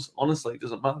he goes. Honestly, it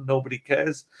doesn't matter. Nobody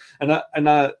cares. And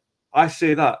I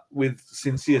say that with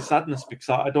sincere sadness because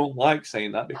I don't like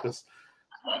saying that because,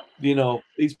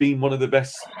 it's been one of the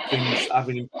best things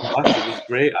having him come back. It was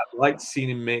great. I'd like to see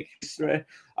him make history.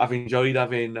 I've enjoyed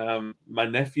having my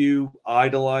nephew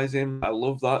idolize him. I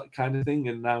love that kind of thing.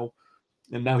 And now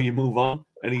you move on,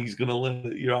 and he's going to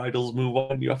let your idols move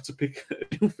on. You have to pick a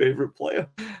new favorite player.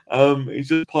 It's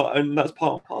just and that's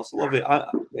part and parcel of it.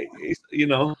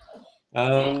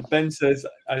 Ben says,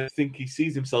 I think he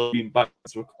sees himself being back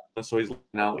to a corner, so he's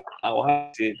looking out.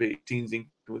 I see it, but he seems in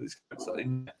with his.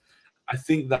 I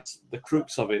think that's the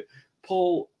crux of it.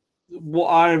 Paul, what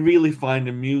I really find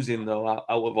amusing though out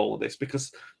of all of this,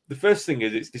 because the first thing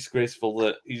is it's disgraceful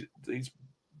that he's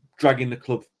dragging the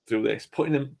club through this,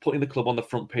 putting the club on the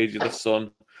front page of the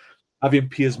Sun, having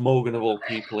Piers Morgan of all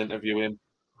people interview him,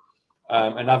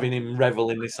 and having him revel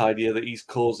in this idea that he's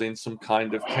causing some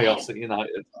kind of chaos at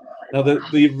United. Now,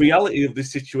 the reality of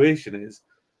this situation is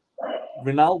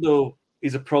Ronaldo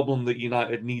is a problem that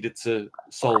United needed to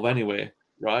solve anyway,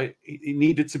 right? It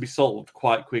needed to be solved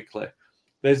quite quickly.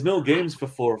 There's no games for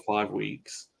 4 or 5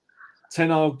 weeks.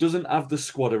 Ten Hag doesn't have the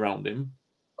squad around him.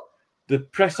 The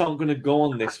press aren't going to go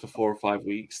on this for 4 or 5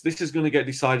 weeks. This is going to get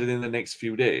decided in the next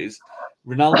few days.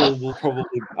 Ronaldo will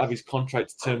probably have his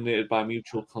contract terminated by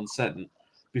mutual consent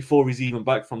before he's even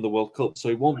back from the World Cup. So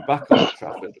he won't be back at Old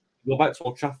Trafford. Go back to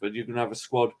Old Trafford, you're going to have a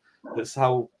squad that's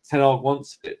how Ten Hag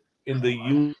wants it, in the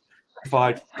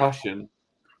unified fashion,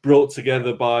 brought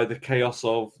together by the chaos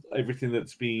of everything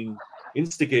that's been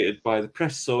instigated by the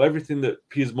press. So everything that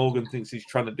Piers Morgan thinks he's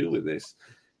trying to do with this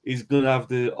is going to have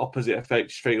the opposite effect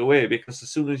straight away, because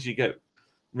as soon as you get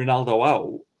Ronaldo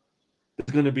out,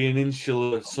 there's going to be an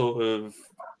insular sort of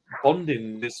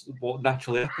bonding. This what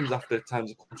naturally happens after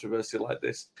times of controversy like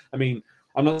this. I mean,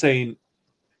 I'm not saying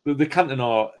the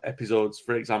Cantona episodes,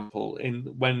 for example,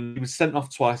 when he was sent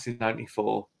off twice in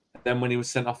 '94, then when he was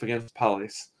sent off against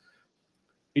Palace,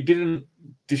 it didn't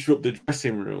disrupt the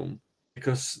dressing room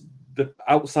because the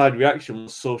outside reaction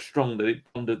was so strong that it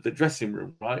bonded the dressing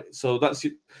room, right? So that's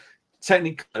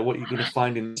technically what you're going to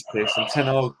find in this case. And Ten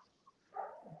Hag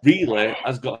really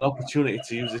has got an opportunity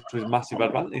to use it to his massive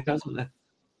advantage, hasn't he?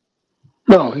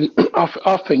 No,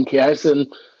 I think he has, and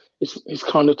it's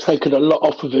kind of taken a lot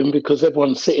off of him because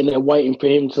everyone's sitting there waiting for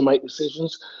him to make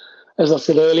decisions. As I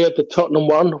said earlier, the Tottenham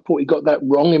one, I thought he got that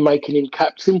wrong in making him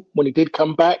captain when he did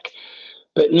come back.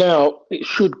 But now it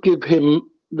should give him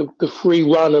the free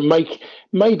run and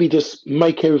maybe just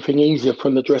make everything easier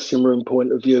from the dressing room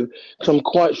point of view. So I'm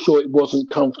quite sure it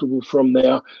wasn't comfortable from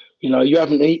there. He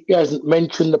hasn't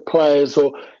mentioned the players,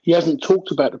 or he hasn't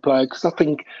talked about the players, because I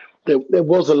think there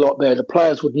was a lot there. The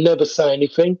players would never say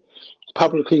anything,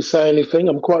 publicly say anything.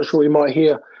 I'm quite sure we might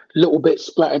hear little bits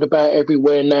splattered about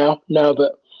everywhere now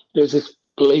that there's this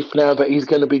belief now that he's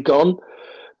going to be gone.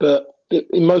 But it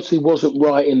mostly wasn't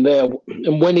right in there.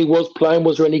 And when he was playing,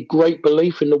 was there any great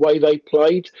belief in the way they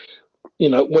played?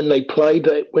 When they played,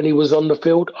 when he was on the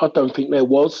field, I don't think there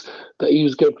was, that he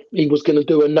was going to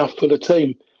do enough for the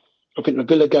team. I think the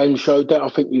Villa game showed that. I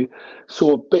think you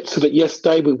saw bits of it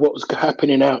yesterday with what was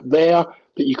happening out there,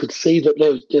 that you could see that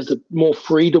there's more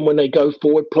freedom when they go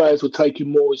forward. Players were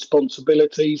taking more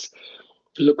responsibilities.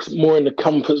 It looks more in the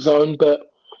comfort zone.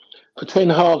 But for Ten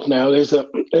Hag now,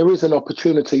 there is an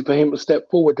opportunity for him to step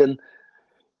forward. And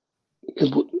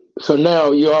so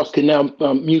now you're asking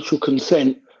mutual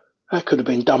consent. That could have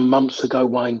been done months ago,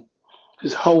 Wayne.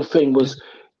 His whole thing was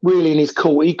really in his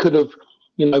court. He could have,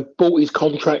 bought his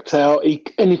contract out.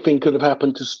 Anything could have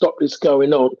happened to stop this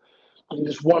going on. And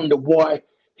just wonder why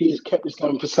he's kept this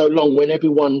going for so long, when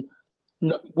everyone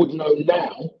would know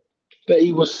now that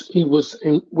he was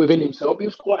within himself. He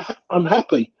was quite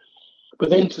unhappy. But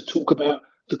then to talk about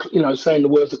saying the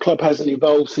words, the club hasn't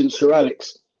evolved since Sir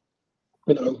Alex,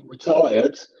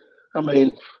 retired. I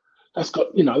mean,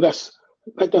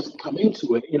 that doesn't come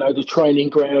into it. The training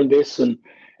ground, this and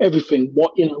everything.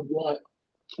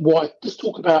 Why? Just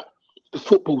talk about the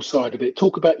football side of it.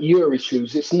 Talk about your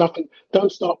issues. It's nothing.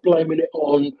 Don't start blaming it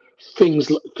on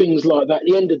things like that. At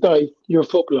the end of the day, you're a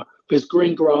footballer. There's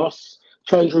green grass.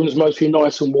 Change room's mostly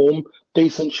nice and warm.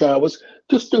 Decent showers.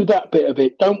 Just do that bit of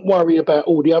it. Don't worry about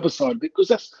all the other side of it, because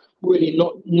that's really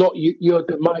not your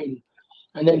domain.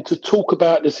 And then to talk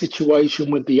about the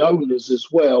situation with the owners as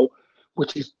well,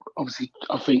 which is obviously,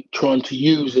 I think, trying to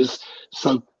use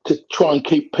to try and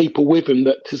keep people with him,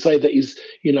 that to say that he's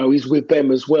with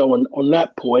them as well. And on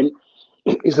that point,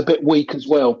 is a bit weak as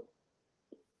well.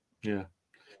 Yeah.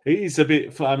 It is a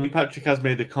bit. I mean, Patrick has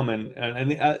made a comment,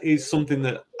 and it is something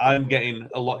that I'm getting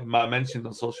a lot in my mentions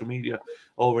on social media.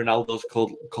 Oh, Ronaldo's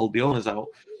called the owners out.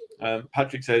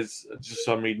 Patrick says, just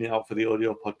so I'm reading it out for the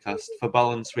audio podcast, for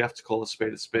balance, we have to call a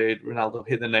spade a spade. Ronaldo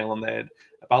hit the nail on the head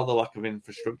about the lack of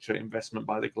infrastructure investment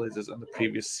by the Glazers and the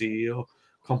previous CEO,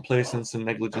 complacence and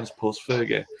negligence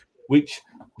post-Fergie. Which,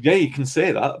 yeah, you can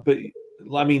say that, but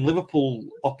I mean, Liverpool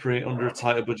operate under a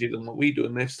tighter budget than what we do,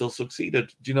 and they've still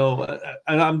succeeded. Do you know?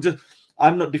 And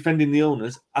I'm not defending the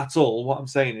owners at all. What I'm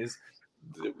saying is,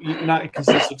 United can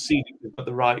still succeed if they've got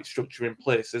the right structure in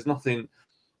place. There's nothing,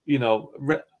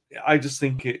 I just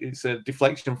think it's a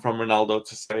deflection from Ronaldo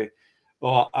to say,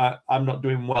 "Oh, I'm not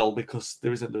doing well because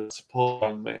there isn't the support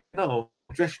on me." No,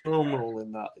 address your own role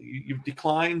in that. You've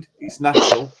declined. It's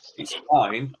natural. It's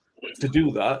fine to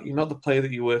do that. You're not the player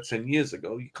that you were 10 years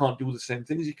ago. You can't do the same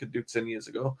things you could do 10 years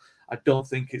ago. I don't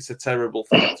think it's a terrible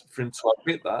thing for him to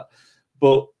admit that.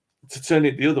 But to turn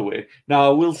it the other way, now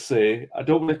I will say, I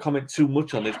don't want to comment too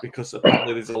much on this because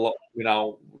apparently there's a lot,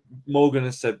 Morgan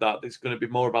has said that there's going to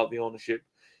be more about the ownership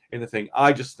in the thing.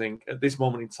 I just think at this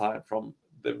moment in time, from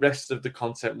the rest of the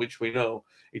content which we know,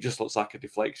 it just looks like a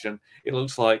deflection. It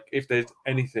looks like if there's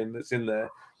anything that's in there,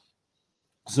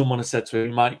 someone has said to him,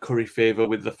 you might curry favour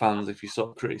with the fans if you sort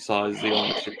of criticise the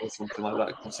ownership or something like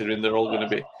that, considering they're all going to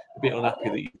be a bit unhappy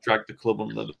that you dragged the club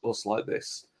under the bus like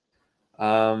this.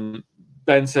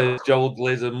 Ben says Joel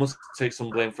Glazer must take some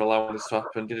blame for allowing this to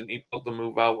happen. Didn't he put the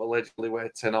move out allegedly where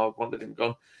Ten Hag wanted him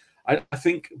gone? I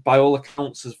think, by all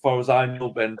accounts, as far as I know,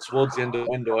 Ben, towards the end of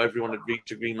the window, everyone had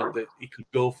reached agreement that he could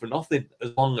go for nothing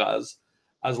as long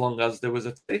as there was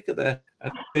a taker there.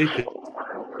 And the takers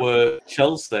were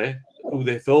Chelsea, who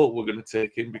they thought were going to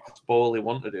take him because Bowley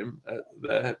wanted him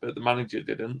there, but the manager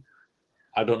didn't.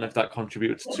 I don't know if that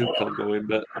contributed to Tuchel going,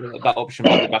 but that option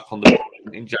might be back on the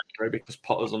in January because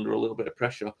Potter's under a little bit of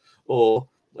pressure. Or,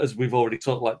 as we've already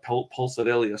talked, like Paul said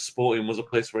earlier, Sporting was a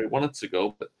place where he wanted to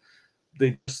go, but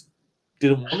they just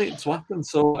didn't want it to happen.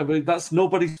 So, I mean, that's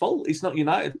nobody's fault. It's not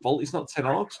United's fault. It's not Ten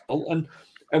Hag's fault.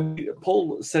 And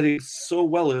Paul said it so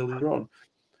well earlier on.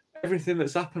 Everything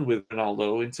that's happened with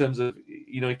Ronaldo in terms of,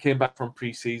 he came back from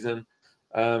pre-season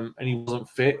and he wasn't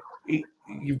fit.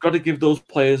 You've got to give those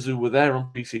players who were there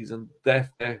on pre-season their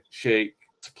fair shake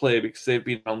to play because they've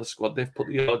been around the squad. They've put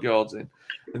the odd yards in.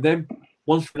 And then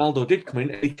once Ronaldo did come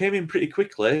in, he came in pretty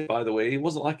quickly, by the way. It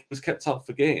wasn't like he was kept out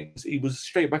for games. He was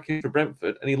straight back in for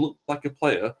Brentford and he looked like a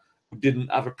player who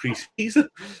didn't have a pre-season.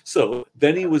 So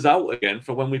then he was out again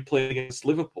for when we played against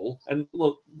Liverpool. And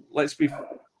look, let's be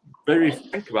very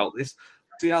frank about this.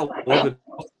 See how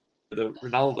that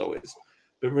Ronaldo is.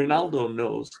 But Ronaldo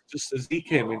knows, just as he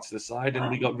came into the side and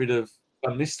we got rid of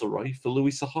Van Nistelrooy for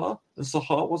Louis Saha, and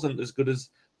Saha wasn't as good as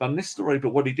Van Nistelrooy,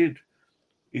 but what he did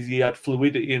is he had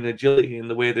fluidity and agility in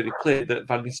the way that he played that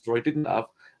Van Nistelrooy didn't have,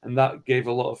 and that gave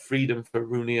a lot of freedom for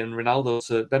Rooney and Ronaldo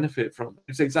to benefit from.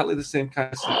 It's exactly the same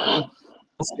kind of stuff.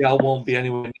 Martial won't be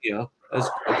anywhere near as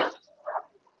good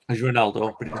as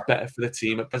Ronaldo, but it's better for the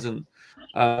team at present.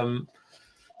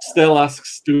 Still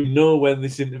asks, do we know when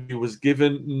this interview was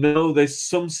given? No, there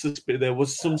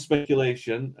was some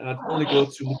speculation, and I don't want to go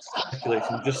too much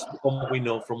speculation, just on what we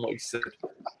know from what he said.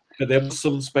 But there was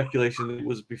some speculation that it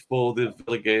was before the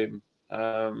Villa game,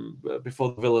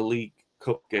 before the Villa League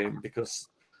Cup game, because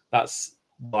that's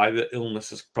why the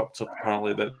illness has cropped up.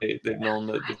 Apparently, that they've known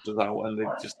that this was out and they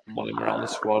just want him around the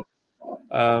squad.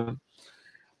 I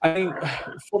think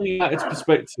from United's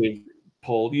perspective,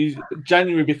 Paul,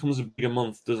 January becomes a bigger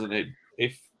month, doesn't it?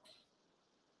 If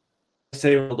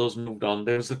say Ronaldo's moved on,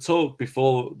 there was a talk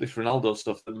before this Ronaldo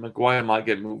stuff that Maguire might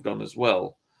get moved on as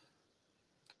well.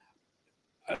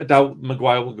 I doubt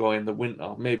Maguire will go in the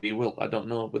winter. Maybe he will. I don't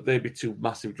know. But they'd be two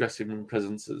massive dressing room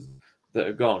presences that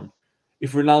are gone.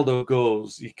 If Ronaldo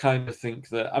goes, you kind of think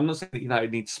that... I'm not saying that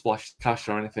United need to splash cash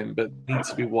or anything, but they need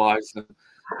to be wise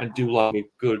and do like a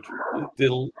good...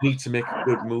 They'll need to make a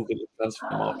good move in the transfer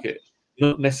market.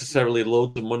 Not necessarily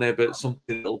loads of money, but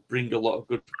something that'll bring a lot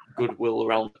of goodwill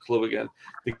around the club again.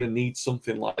 They're going to need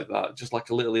something like that, just like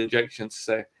a little injection to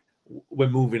say, we're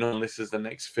moving on, this is the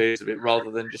next phase of it,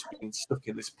 rather than just being stuck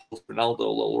in this post-Ronaldo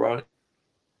lull, right?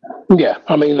 Yeah,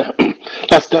 I mean,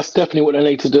 that's definitely what they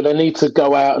need to do. They need to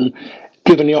go out and,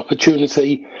 given the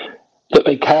opportunity that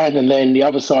they can, and then the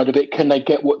other side of it, can they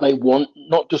get what they want?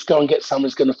 Not just go and get someone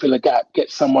who's going to fill a gap, get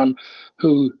someone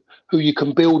who you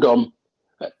can build on,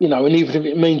 and even if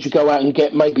it means you go out and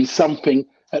get maybe something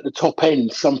at the top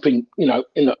end, something, in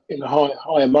a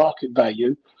higher market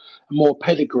value, more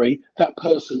pedigree, that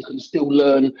person can still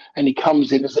learn, and he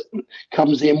comes in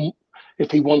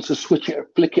if he wants to flick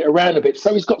it around a bit.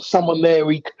 So he's got someone there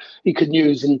he can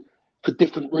use for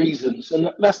different reasons, and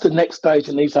that's the next stage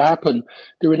that needs to happen.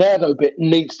 The Ronaldo bit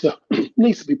needs to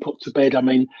be put to bed. I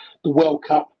mean, the World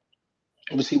Cup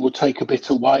obviously will take a bit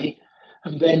away,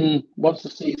 and then once the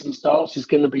season starts, it's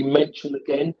going to be mentioned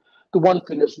again. The one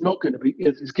thing that's not going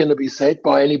to be said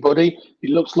by anybody, it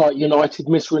looks like United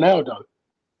miss Ronaldo.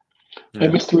 They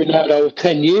missed the Ronaldo of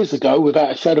 10 years ago,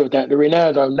 without a shadow of doubt. The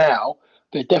Ronaldo now,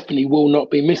 they definitely will not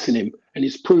be missing him, and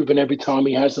it's proven every time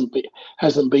he hasn't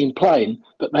been playing.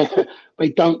 But they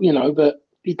don't,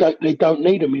 they don't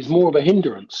need him. He's more of a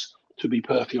hindrance, to be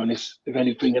perfectly honest, if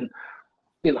anything. And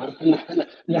and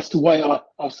that's the way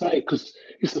I say it, because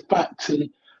it's the fact. And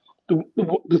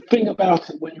the thing about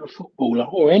it, when you're a footballer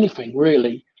or anything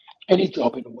really, any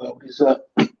job in the world, is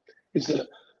that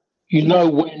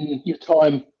when your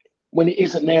time, when it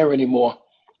isn't there anymore,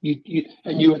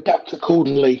 you adapt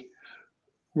accordingly.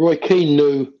 Roy Keane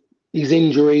knew his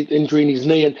injury in his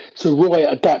knee, and so Roy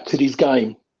adapted his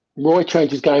game. Roy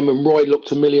changed his game, and Roy looked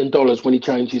 $1 million when he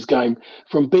changed his game.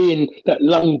 From being that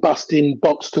lung-busting,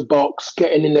 box-to-box,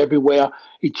 getting in everywhere,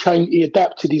 he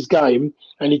adapted his game,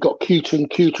 and he got cuter and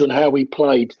cuter in how he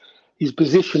played. His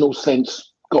positional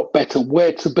sense got better,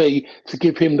 where to be to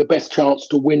give him the best chance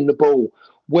to win the ball,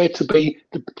 where to be,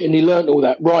 and he learned all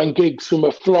that. Ryan Giggs, from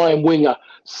a flying winger,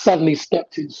 suddenly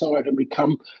stepped inside and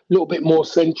become a little bit more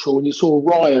central, and you saw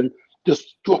Ryan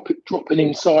just dropping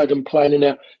inside and playing in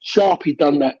there. Sharpie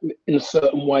done that in a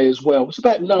certain way as well. It's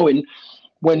about knowing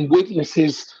when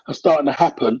weaknesses are starting to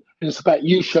happen, and it's about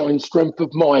you showing strength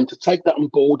of mind to take that on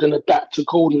board and adapt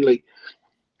accordingly.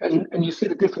 And you see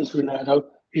the difference with Ronaldo.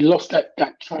 He lost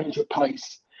that change of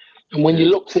pace, and when you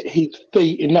looked at his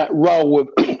feet in that role of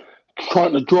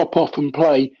trying to drop off and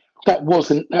play, that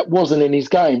wasn't in his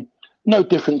game. No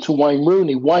different to Wayne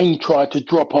Rooney. Wayne tried to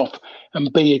drop off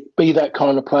and be that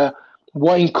kind of player.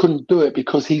 Wayne couldn't do it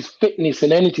because his fitness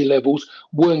and energy levels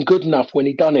weren't good enough when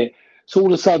he done it. So all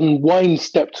of a sudden, Wayne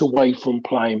stepped away from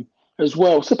playing as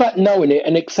well. It's about knowing it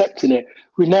and accepting it.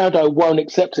 Ronaldo won't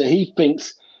accept it. He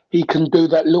thinks he can do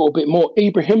that little bit more.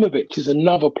 Ibrahimovic is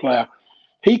another player.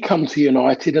 He come to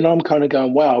United, and I'm kind of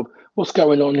going, wow, what's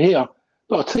going on here?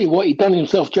 But I'll tell you what, he done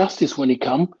himself justice when he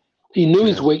come. He knew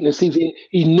his weaknesses.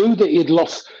 He knew that he had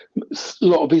lost a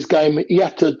lot of his game. He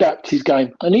had to adapt his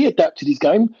game, and he adapted his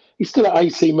game. He's still at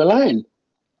AC Milan.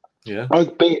 Yeah.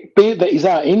 Be it that he's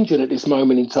out injured at this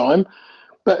moment in time,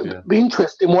 but it'd be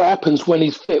interesting what happens when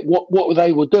he's fit. What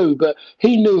they will do. But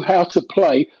he knew how to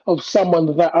play of someone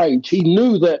of that age. He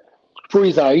knew that for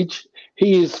his age,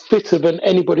 he is fitter than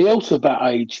anybody else of that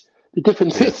age. The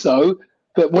difference is, though,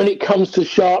 that when it comes to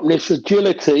sharpness,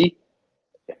 agility,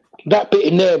 that bit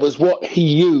in there was what he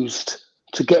used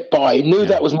to get by. He knew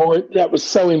that was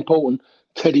so important.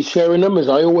 Teddy Sheringham, as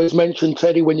I always mention,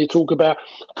 Teddy, when you talk about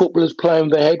footballers playing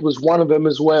with their head, was one of them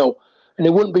as well. And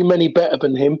there wouldn't be many better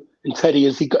than him. And Teddy,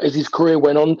 as his career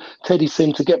went on, Teddy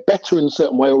seemed to get better in a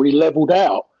certain way, or he levelled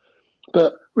out.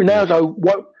 But Ronaldo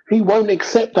won't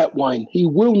accept that, Wayne. He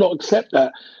will not accept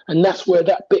that. And that's where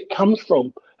that bit comes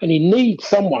from. And he needs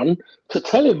someone to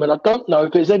tell him. And I don't know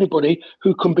if there's anybody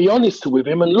who can be honest with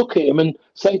him and look at him and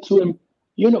say to him,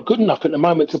 you're not good enough at the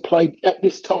moment to play at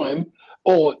this time,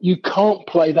 or you can't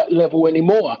play that level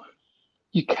anymore.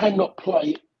 You cannot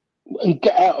play and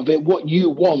get out of it what you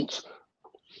want.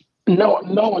 No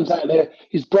one's out there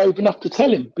is brave enough to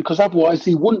tell him, because otherwise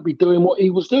he wouldn't be doing what he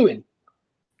was doing.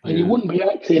 And he wouldn't be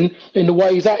acting in the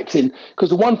way he's acting. Because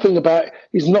the one thing about it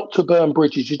is not to burn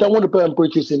bridges. You don't want to burn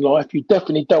bridges in life. You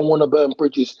definitely don't want to burn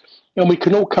bridges. And we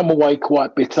can all come away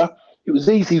quite bitter. It was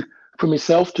easy for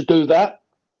myself to do that,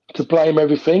 to blame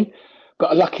everything.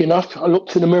 But lucky enough, I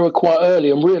looked in the mirror quite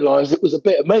early and realised it was a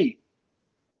bit of me.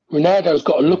 Ronaldo's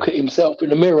got to look at himself in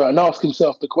the mirror and ask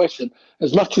himself the question.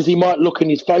 As much as he might look in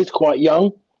his face quite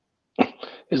young,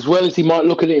 as well as he might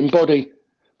look at it in body,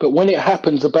 but when it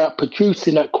happens about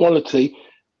producing that quality,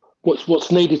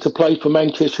 what's needed to play for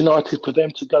Manchester United for them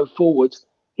to go forward,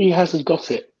 he hasn't got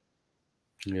it.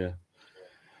 Yeah.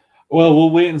 Well,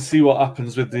 we'll wait and see what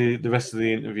happens with the rest of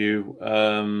the interview.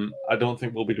 I don't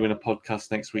think we'll be doing a podcast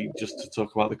next week just to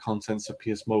talk about the contents of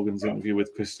Piers Morgan's interview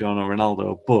with Cristiano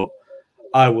Ronaldo, but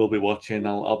I will be watching.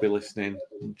 I'll be listening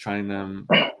and trying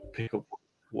to pick up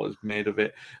what is made of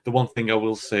it. The one thing I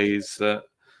will say is that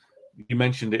you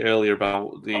mentioned it earlier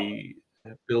about the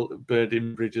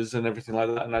burning bridges and everything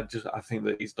like that, and I think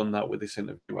that he's done that with this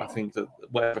interview. I think that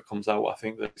whatever comes out, I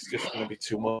think that it's just going to be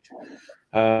too much,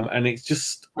 and it's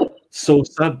just so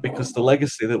sad because the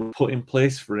legacy that was put in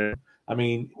place for him. I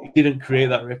mean, he didn't create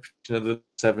that reputation of the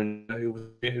seven. It was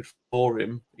created for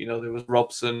him. You know, there was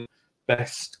Robson,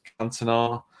 Best,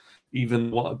 Cantona,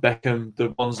 even Beckham, the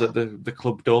ones that the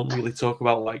club don't really talk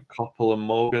about, like Koppel and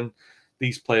Morgan.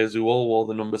 These players who all wore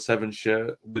the number 7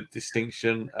 shirt with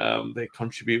distinction, they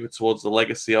contributed towards the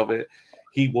legacy of it.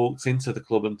 He walked into the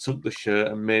club and took the shirt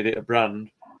and made it a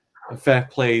brand. And fair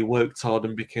play, he worked hard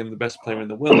and became the best player in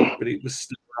the world, but it was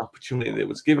still an opportunity that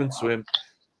was given to him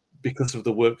because of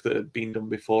the work that had been done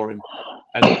before him.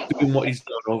 And doing what he's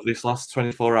done over this last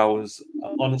 24 hours,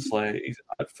 honestly,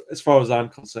 as far as I'm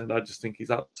concerned, I just think he's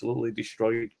absolutely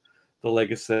destroyed the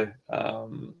legacy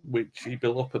which he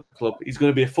built up at the club. He's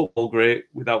going to be a football great,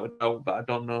 without a doubt, but I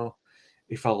don't know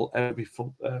if I'll ever be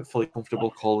fully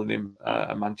comfortable calling him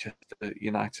a Manchester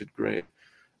United great.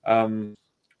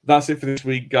 That's it for this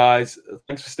week, guys.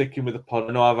 Thanks for sticking with the pod.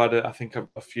 I know I've had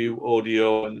a few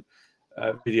audio and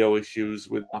video issues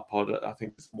with my pod. I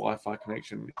think it's Wi-Fi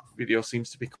connection. Video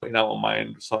seems to be cutting out on my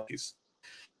end, so it's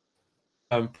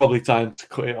probably time to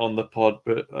cut it on the pod,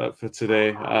 but for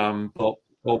today. But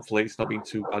hopefully it's not been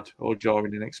too bad or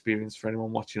jarring an experience for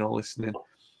anyone watching or listening.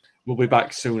 We'll be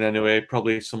back soon anyway,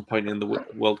 probably at some point in the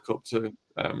World Cup to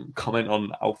comment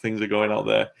on how things are going out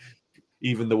there.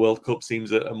 Even the World Cup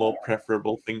seems a more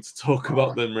preferable thing to talk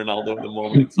about than Ronaldo at the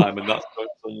moment in time, and that's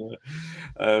going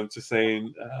somewhere to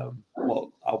saying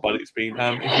how bad it's been.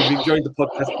 If you've enjoyed the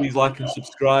podcast, please like and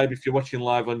subscribe. If you're watching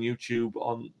live on YouTube,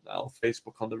 on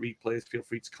Facebook, on the replays, feel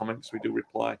free to comment because we do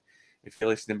reply. If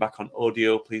you're listening back on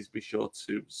audio, please be sure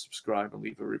to subscribe and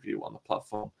leave a review on the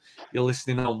platform you're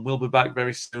listening on. We'll be back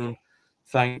very soon.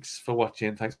 Thanks for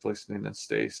watching. Thanks for listening, and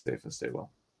stay safe and stay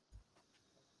well.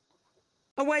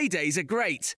 Away days are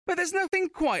great, but there's nothing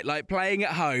quite like playing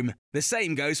at home. The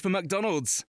same goes for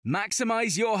McDonald's.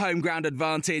 Maximise your home ground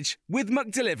advantage with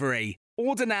McDelivery.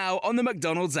 Order now on the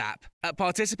McDonald's app. At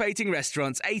participating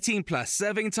restaurants, 18 plus,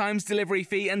 serving times, delivery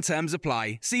fee and terms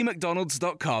apply. See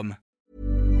mcdonalds.com.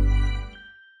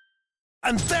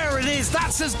 And there it is,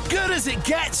 that's as good as it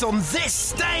gets on this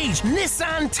stage.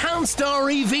 Nissan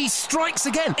Townstar EV strikes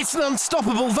again. It's an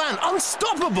unstoppable van,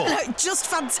 unstoppable. Just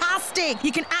fantastic.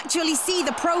 You can actually see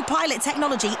the Pro Pilot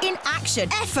technology in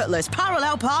action. Effortless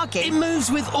parallel parking. It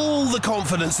moves with all the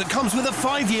confidence that comes with a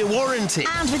 5-year warranty.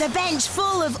 And with a bench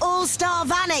full of all-star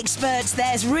van experts,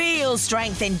 there's real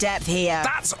strength in depth here.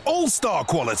 That's all-star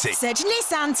quality. Search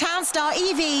Nissan Townstar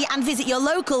EV and visit your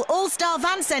local all-star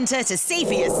van centre to see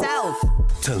for yourself.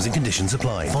 Terms and conditions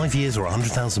apply. 5 years or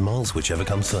 100,000 miles, whichever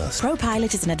comes first. Pro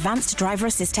Pilot is an advanced driver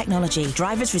assist technology.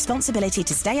 Driver's responsibility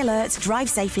to stay alert, drive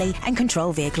safely, and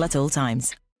control vehicle at all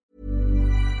times.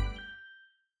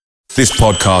 This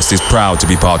podcast is proud to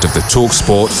be part of the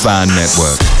TalkSport Fan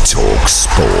Network.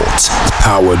 TalkSport.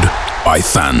 Powered by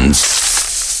fans.